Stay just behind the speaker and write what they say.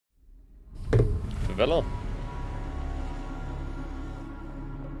Favela.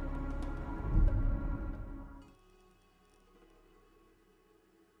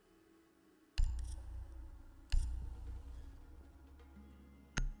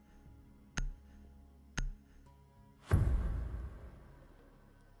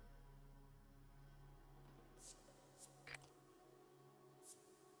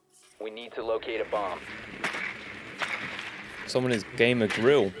 We need to locate a bomb. Someone is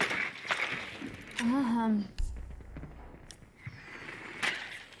gamergirl.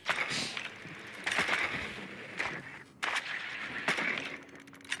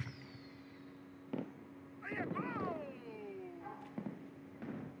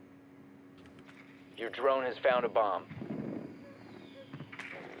 Your drone has found a bomb.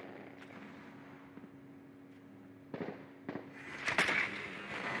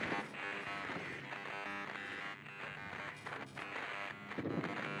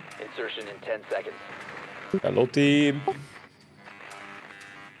 Insertion in 10 seconds. Hello, team.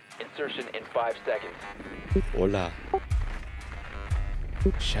 Insertion in 5 seconds. Hola.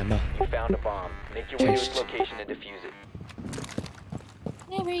 Shama. You found a bomb. Make your way to its location and defuse it.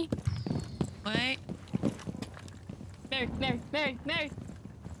 Mary. Wait. Mary. Mary.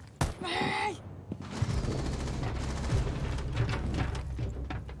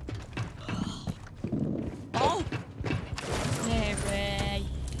 Oh! Mary.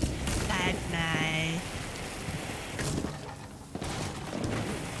 Bad night.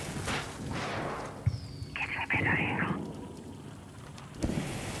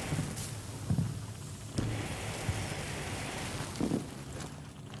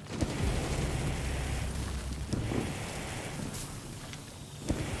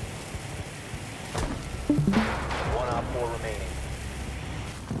 One op 4 remaining.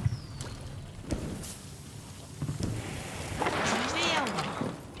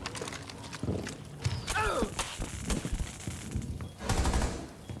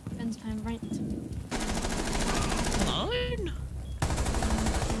 Ben's time ranked. Alone?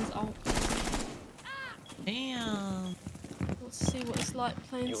 Ben's alt. Damn. Let's see what it's like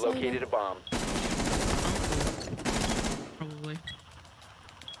playing You solo. located a bomb. Probably.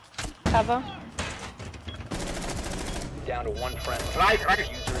 Cover. Down to one friend. User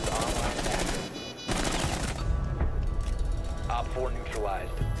is online and active. Op 4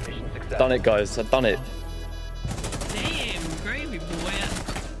 neutralized. Mission successful. Done it, guys. I've done it. Damn, gravy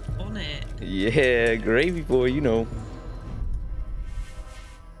boy. On it. Yeah, gravy boy, you know.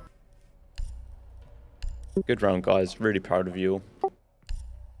 Good round, guys. Really proud of you. You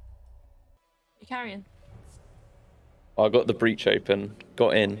carrying? I got the breach open.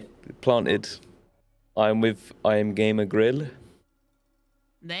 Got in. Planted. I am gamergirl.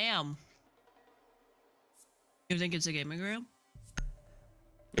 Damn. You think it's a gaming grill?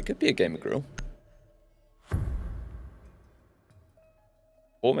 It could be a gamergirl.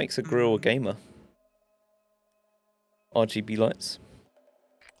 What makes a grill a gamer? RGB lights.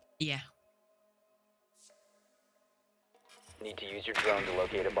 Yeah. Need to use your drone to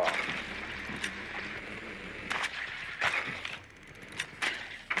locate a bomb.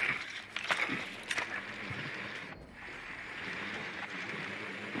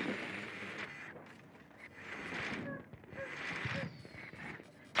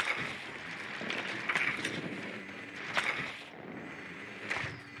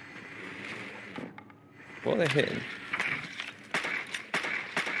 What are they hitting?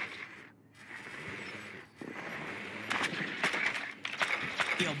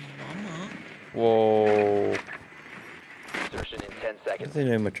 Your mama. Whoa. Insertion in 10 How do seconds. they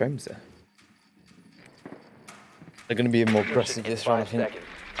know my dreams there? They're going to be more aggressive Insertion in this round, I 5 think. seconds.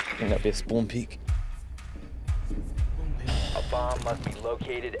 I think that'd be a spawn peak. A bomb must be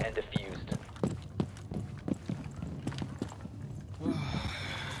located and defused.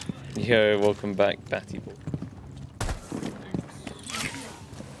 Yo, welcome back, Batty Boy.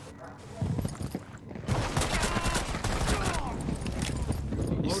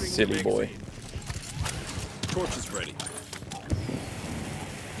 You silly boy. Torch is ready.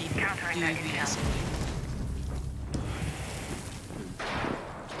 Dubious.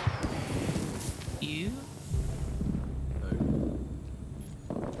 You?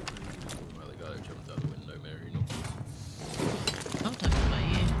 Well, the guy that jumped out the window, Mary, not I'm talking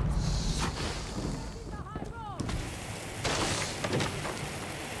about you.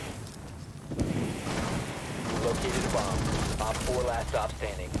 Located a bomb. Op 4 last stop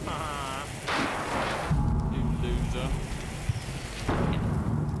standing. you loser.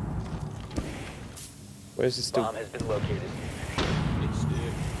 Where's it still? Bomb has been located. Missed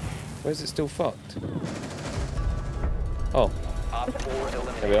it. Where's it still fucked? Oh, Op 4 there we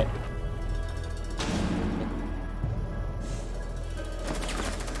eliminated. are.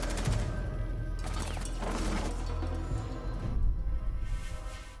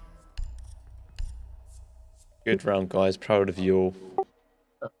 Good round, guys. Proud of you all.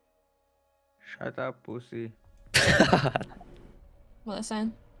 Shut up, pussy. What they're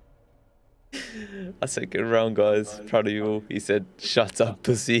saying? I said good round, guys. Proud of you all. He said, shut up,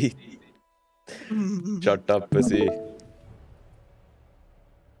 pussy. Shut up, pussy.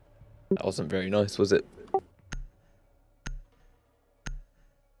 That wasn't very nice, was it?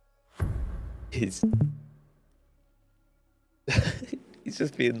 He's he's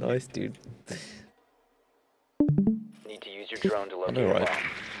just being nice, dude. Need to use your drone to I locate know, a right? bomb.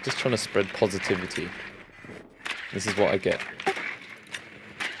 Just trying to spread positivity. This is what I get.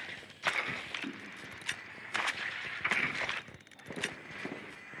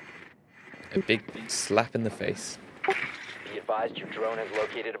 A big slap in the face. Be advised your drone has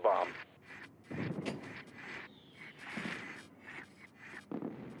located a bomb.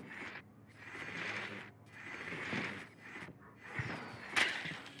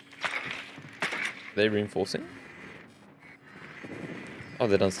 Are they reinforcing? Oh,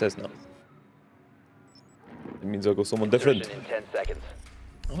 they're downstairs now. It means I got someone different. Insertion in 10 seconds.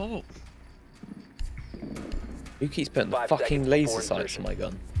 Oh, Who keeps putting the 5 fucking seconds laser before sights insertion. on my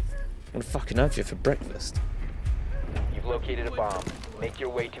gun? I'm gonna fucking have you for breakfast. You've located a bomb. Make your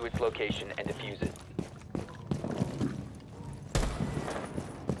way to its location and defuse it.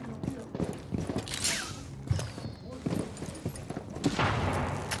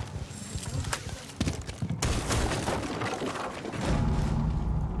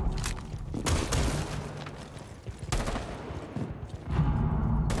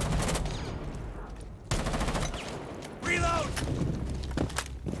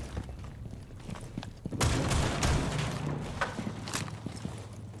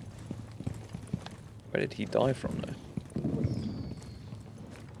 Where did he die from, though?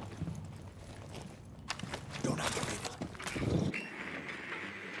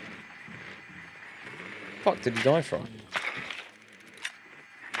 Fuck did he die from?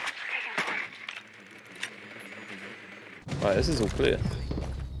 Right, this is all clear.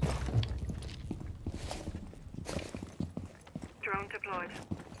 Drone deployed.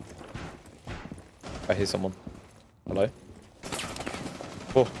 I hear someone. Hello?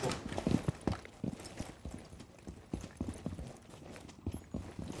 Oh.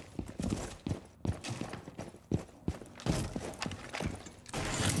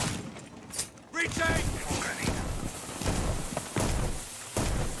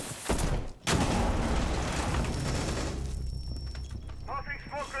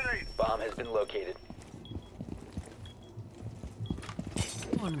 Bomb has been located.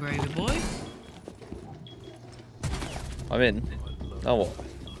 come on, gravy boy. I'm in. Now what?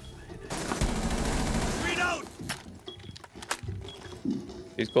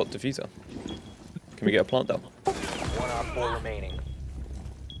 Who's got diffuser? Can we get a plant down? 1 Op 4 remaining.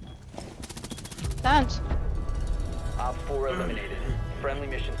 Dad. Op 4 eliminated. Friendly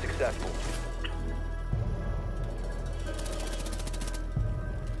mission successful.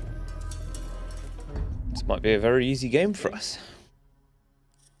 This might be a very easy game for us.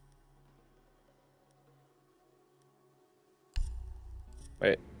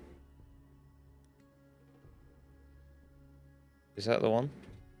 Wait. Is that the one?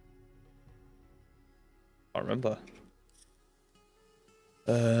 I can't remember.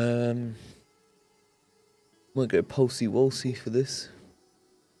 Might go Pulsey Wolsey for this.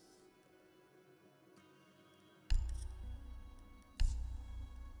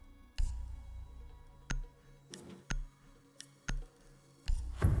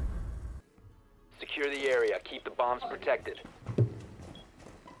 Secure the area. Keep the bombs protected.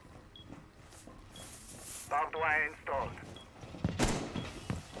 Barbed wire installed.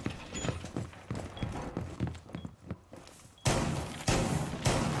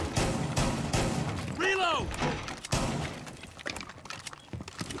 Reload!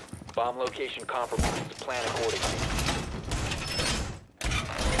 Bomb location compromised. Plan accordingly.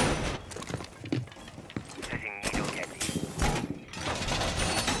 Setting needle candy.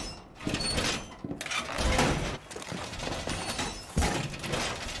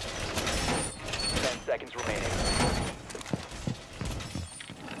 10 seconds remaining.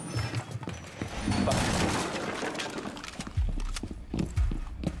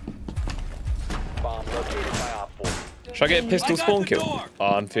 Bomb located by Op 4. Should I get a pistol spawn kill? door. Oh,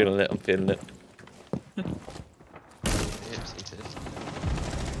 I'm feeling it. I'm feeling it. Hipsy did.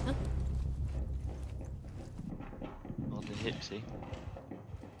 On the hipsy.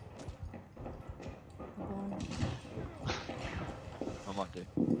 I might do.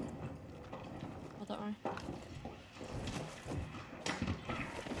 Oh, don't worry.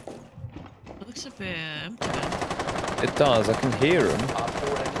 It looks a bit empty, man. It does. I can hear him. Op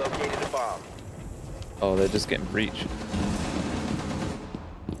 4 has located a bomb. Oh, they're just getting breached.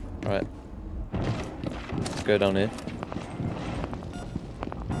 Right. Let's go down here.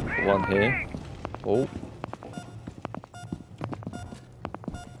 One here. Oh.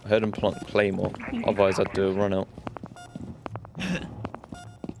 I heard him plant Claymore. Otherwise, I'd do a run out.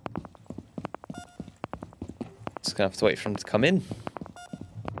 Just gonna have to wait for him to come in.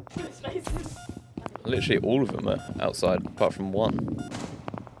 Literally all of them are outside, apart from one.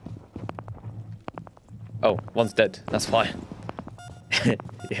 Oh, one's dead. That's fine.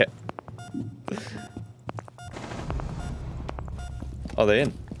 Yeah. Are they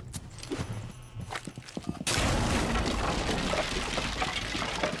in?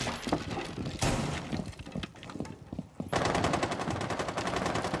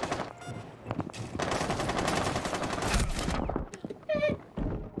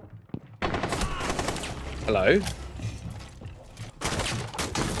 Hello?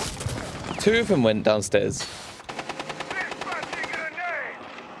 Two of them went downstairs. Dispatching grenade!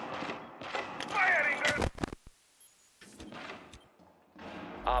 Firing grenade!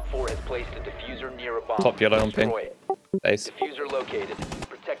 Op 4 has placed a diffuser near a bomb. Top yellow on ping. Destroy it. Ace. Diffuser located.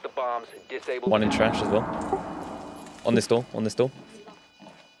 Protect the bombs and disable. One in trash as well. On this door, on this door.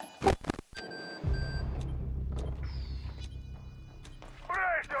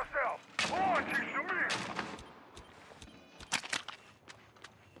 Brace yourself! Launching to me!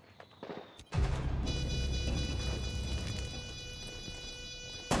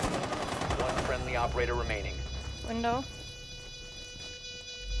 One friendly operator remaining. Window.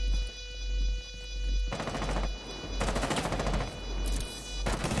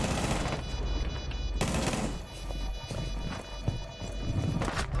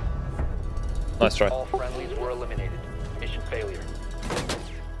 Nice try. All friendlies were eliminated. Mission failure.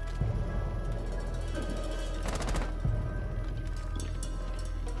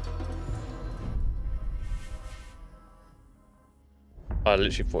 I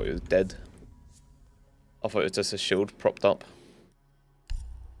literally thought it was dead. I thought it was just a shield propped up.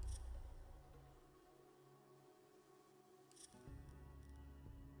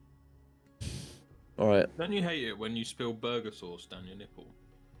 Alright. Don't you hate it when you spill burger sauce down your nipple?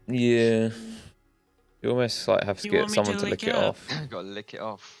 Yeah. You almost like have to You get want me someone to to lick lick it it up? off. Gotta lick it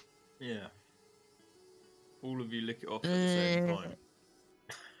off. Yeah. All of you lick it off at the same time.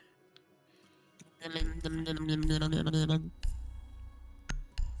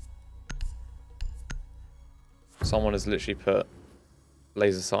 Someone has literally put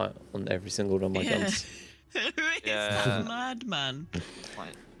laser sight on every single one of my guns. It's Yeah. madman.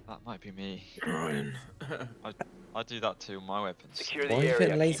 That might be me. Ryan. I do that too on my weapons. Secure the Why are you area.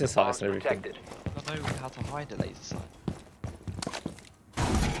 putting Keep laser the sights bombs and everything? protected. I don't know how to hide a laser sight.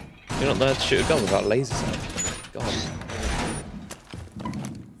 You don't know how to shoot a gun without laser sight. God.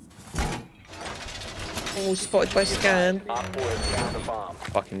 Oh, spotted by scan. Op 4 has found a bomb.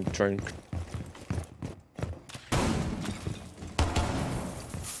 Fucking drone.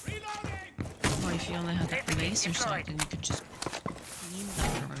 Well, if you only had that laser sight, then you could just beam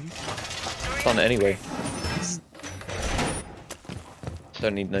that drone. Done it anyway.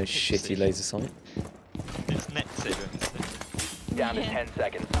 Don't need no shitty laser sight. It's next to him. Down to Yeah. 10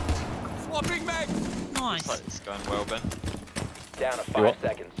 seconds. Swapping mag! Looks Nice. like it's going well, Ben. Down to You 5 what?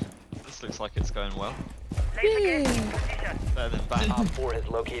 seconds. This looks like it's going well. Laser gate in position. Better than back. Op 4 has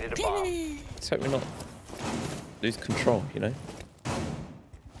located a bomb. Let's hope we not lose control, you know?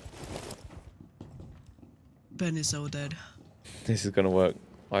 Ben is so dead. This is gonna work,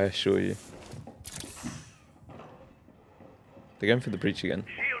 I assure you. They're going for the breach again.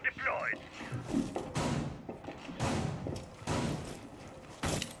 Shield deployed.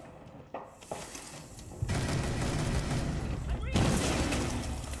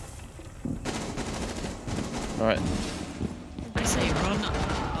 Alright, I say run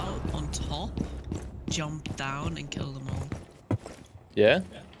out on top, jump down, and kill them all. yeah?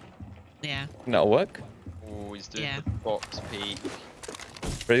 Yeah. That'll work. Oh, he's doing Yeah. the box peek.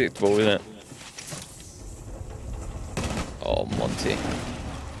 Predictable, isn't it? Oh, Monty.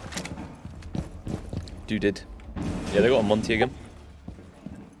 Dude did. Yeah, they got a Monty again.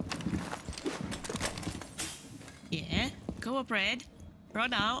 Yeah. Go up, Red.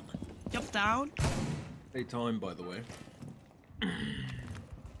 Run out. Jump down. Hey, time, by the way.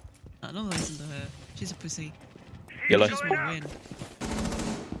 I don't listen to her. She's a pussy. Yellow. I just want to win.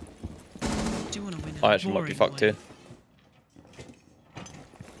 Do you want to win? I actually might be fucked here.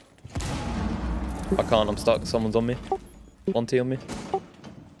 I can't, I'm stuck. Someone's on me. Monty on me.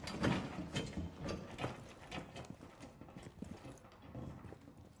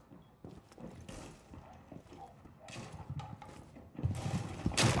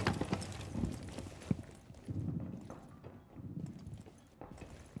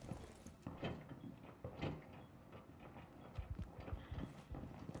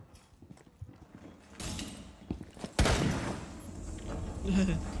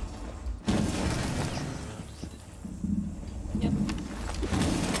 Yep.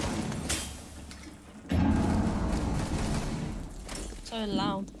 So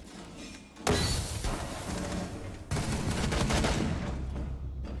loud.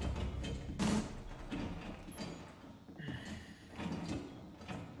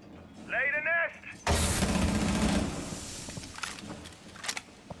 Lay the nest.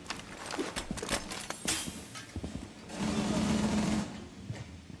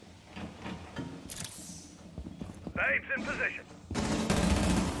 Babes in position.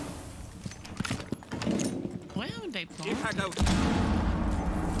 Why haven't they planted?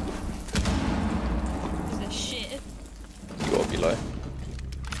 Is there shit? You gotta be low.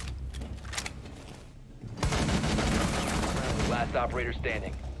 Last operator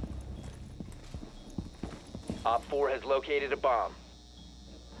standing. Op 4 has located a bomb.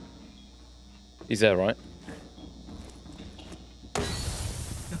 He's there, right?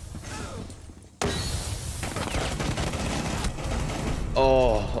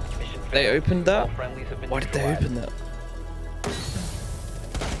 Oh, Mission they failed. opened All that? friendlies have been Why did they neutralized. open that?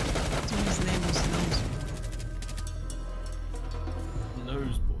 His name was Nose.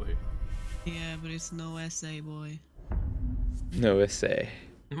 Nose boy. Yeah, but it's no SA boy. No essay.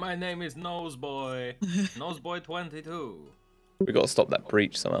 My name is Noseboy. Noseboy 22. We gotta stop that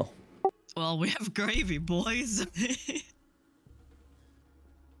breach somehow. Well, we have gravy, boys.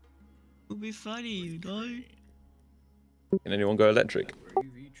 It'll be funny, you know. Can anyone go electric?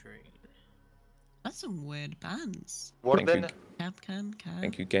 Gravy train. That's some weird pants. Warden. Can.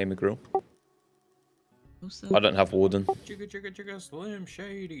 Thank you, gamergirl. Also, I don't have warden. Chicka Slim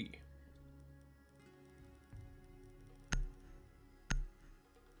Shady.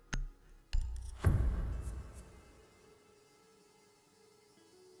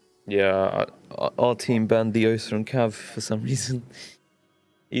 Yeah, our team banned the Osa and Cav for some reason.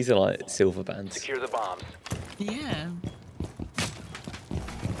 These are like silver bands. Secure the bombs. yeah.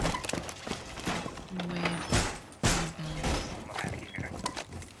 Weird pants.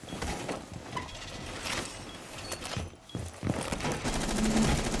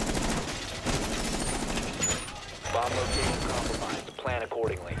 Bomb location compromised. Plan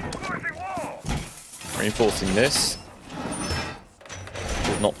accordingly. Forcing wall. Reinforcing this.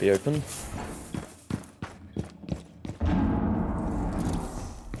 Will not be open.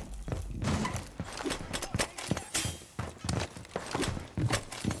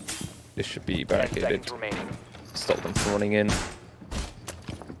 This should be 10 barricaded. seconds remaining. Stop them from running in. This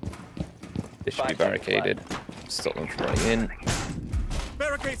should be 5 seconds barricaded. Stop them from running in.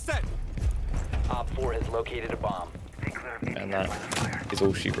 Barricade set. Op 4 has located a bomb. And that is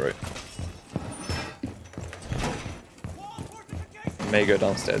all she wrote. May go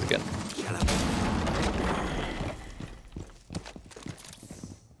downstairs again.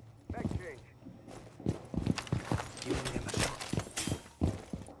 Next change.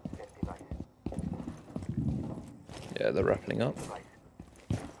 Yeah, they're rappelling up.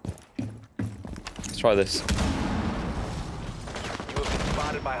 Let's try this. You have been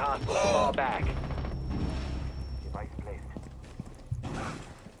spotted by hostiles. Fall back. Device placed.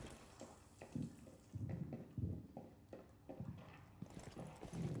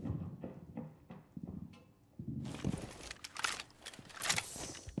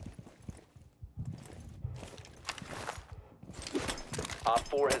 Op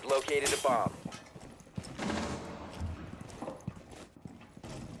 4 has located a bomb.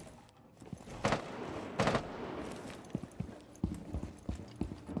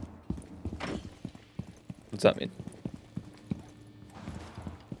 What's that mean?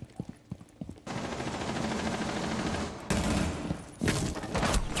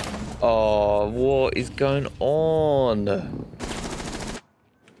 Oh, what is going on?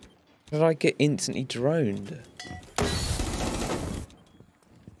 Did I get instantly droned?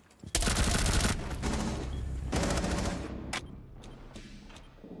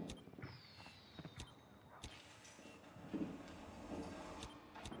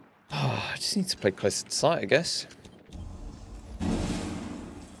 I just need to play closer to sight, I guess.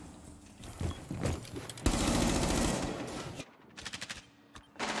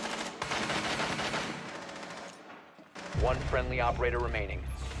 One friendly operator remaining.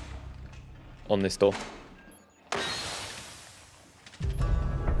 On this door.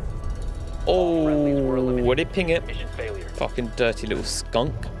 Oh, where did ping it? Mission failure. Fucking dirty little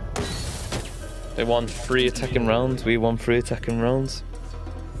skunk. They won 3 attacking rounds. We won 3 attacking rounds.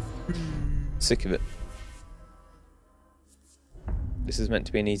 Sick of it. This is meant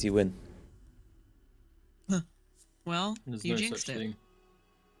to be an easy win. Well, There's you no jinxed such it. thing.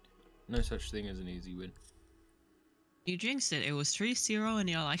 No such thing as an easy win. You jinxed it. It was 3-0 and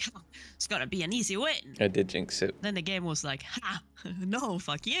you're like, "Ha, it's gotta be an easy win." I did jinx it. Then the game was like, ha, no,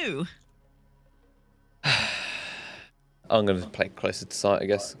 fuck you. I'm gonna play closer to sight, I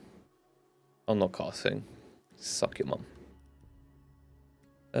guess. I'm not casting. Suck it, mum.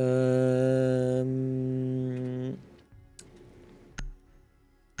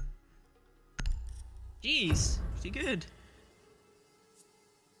 Jeez, pretty good.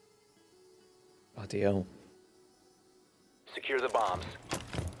 Bloody hell. Secure the bombs.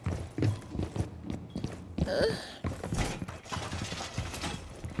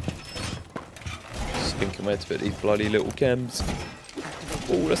 Stinking where to put these bloody little chems.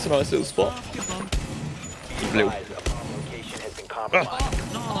 Oh, that's a nice little spot. Little. Advise a bomb location has been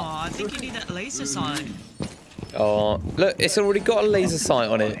compromised. No, I think you need that laser sight. Oh, look, it's already got a laser sight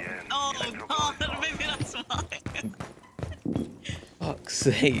on it. Oh god, maybe that's why. Fuck's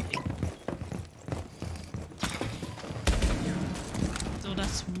sake. So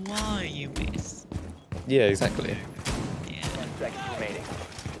that's why you missed. Yeah, exactly. Yeah. 10 seconds remaining.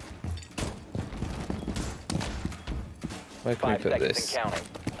 Where can we 5 put seconds this? and counting.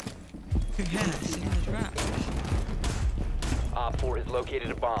 Yeah, it's in the trap. Op 4 has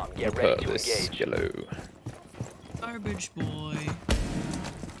located a bomb. Get We'll ready put to this engage. yellow. Garbage boy.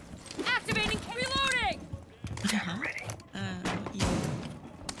 Activating. Reloading. Yeah.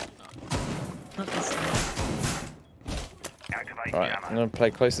 Not this time. Activate Right, jammer. I'm gonna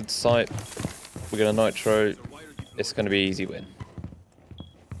play closer to sight. We're gonna nitro. It's gonna be easy win.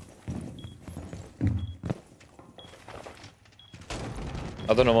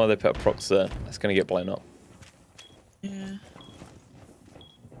 I don't know why they put a prox there. It's gonna get blown up. Yeah.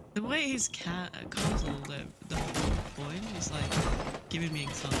 The way his castle, the whole point is like giving me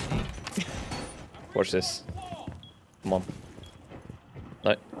anxiety. Watch this. Come on.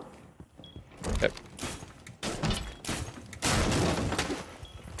 No. Okay.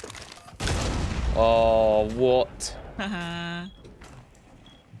 Oh, what? Haha.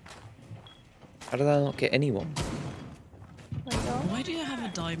 How did I not get anyone? Why do you have a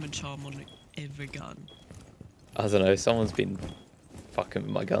diamond charm on every gun? I don't know. Someone's been fucking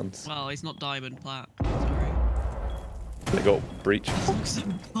with my guns. Well, it's not diamond plat. Sorry. They got breach.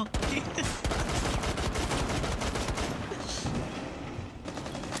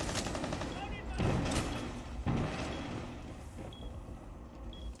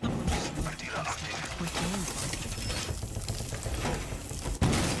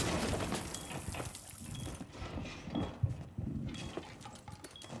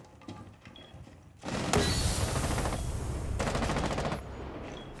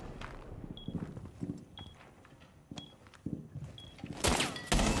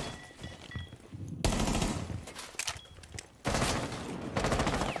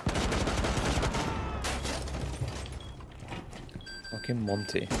 Fucking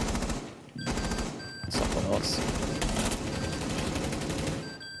Monty. Someone else.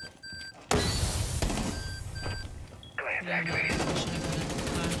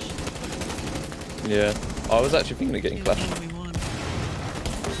 Yeah. I was actually thinking of getting flashed.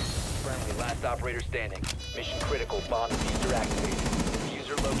 Friendly, last operator standing. Mission critical. Bomb diffuser activated.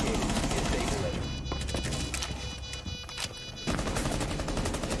 Diffuser located. Disable it.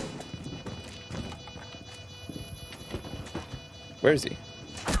 Where is he?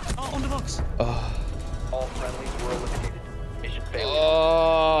 Oh, on the box. Oh. All friendlies were eliminated. Mission failure.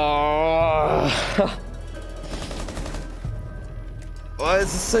 Oh. Why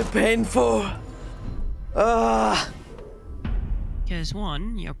is this so painful? Ah. Because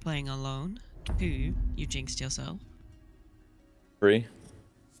 1, you're playing alone. 2, you jinxed yourself. 3.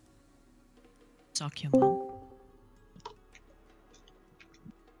 Suck your mom.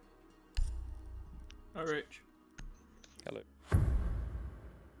 Hi, Rich. Hello.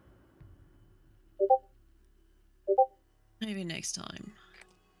 Maybe next time.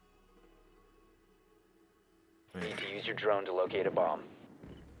 Need to use your drone to locate a bomb.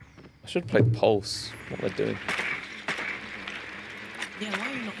 I should play Pulse. What they're doing. Yeah, why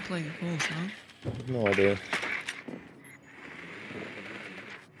are you not playing Pulse, huh? I have no idea.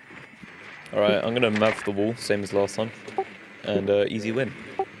 Alright, I'm gonna mav the wall, same as last time. And easy win.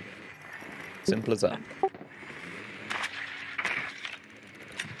 Simple as that.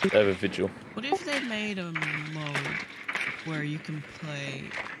 They have a vigil. What if they made a mode where you can play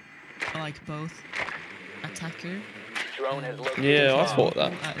like both attacker? Drone has located Yeah, I a bomb. thought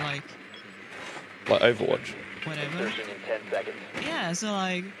that. At like Like Overwatch. whatever. Insertion in 10 seconds. Yeah, so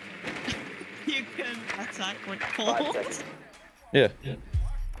like you can attack with 5 Pulse. seconds. Yeah.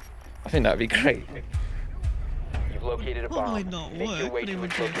 I think that'd be great. You've located a bomb. Probably not Make your work, way but to it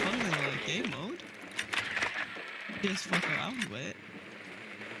would its be location. fun in like game mode. Just fuck around with.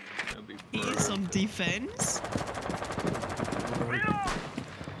 That'd be Here's some defense.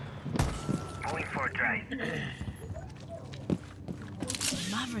 Going for a drive.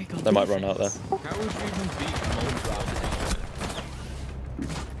 Maverick on They might run out there. How would you even beat Monza?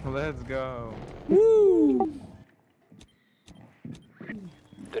 Let's go.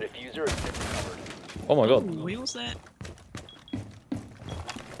 The diffuser has been recovered. Oh my god. Wheels that.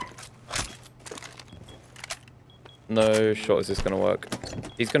 No shot is this gonna work.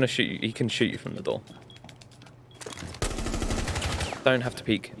 He's gonna shoot you. He can shoot you from the door. Don't have to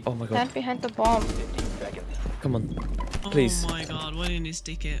peek. Oh my god. Stand behind the bomb. 15 seconds. Come on. Please. Oh my god, why didn't he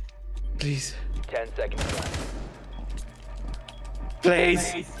stick it? Please. 10 seconds left.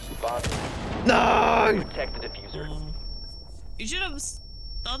 Please. Bomb No! protect the diffuser. Oh. You should have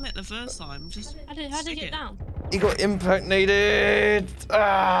done it the first time. Just How did stick you get it. down? He got impregnated.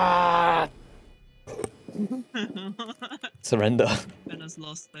 Ah! Surrender. Ben has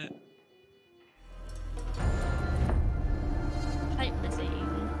lost it. Type this easy.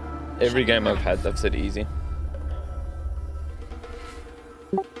 Every game I've had, I've said easy.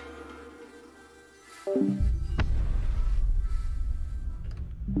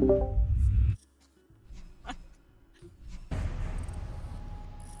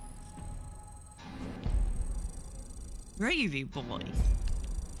 Gravy boy.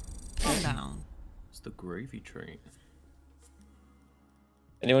 Calm down. It's the gravy train.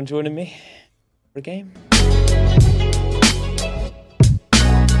 Anyone joining me for a game?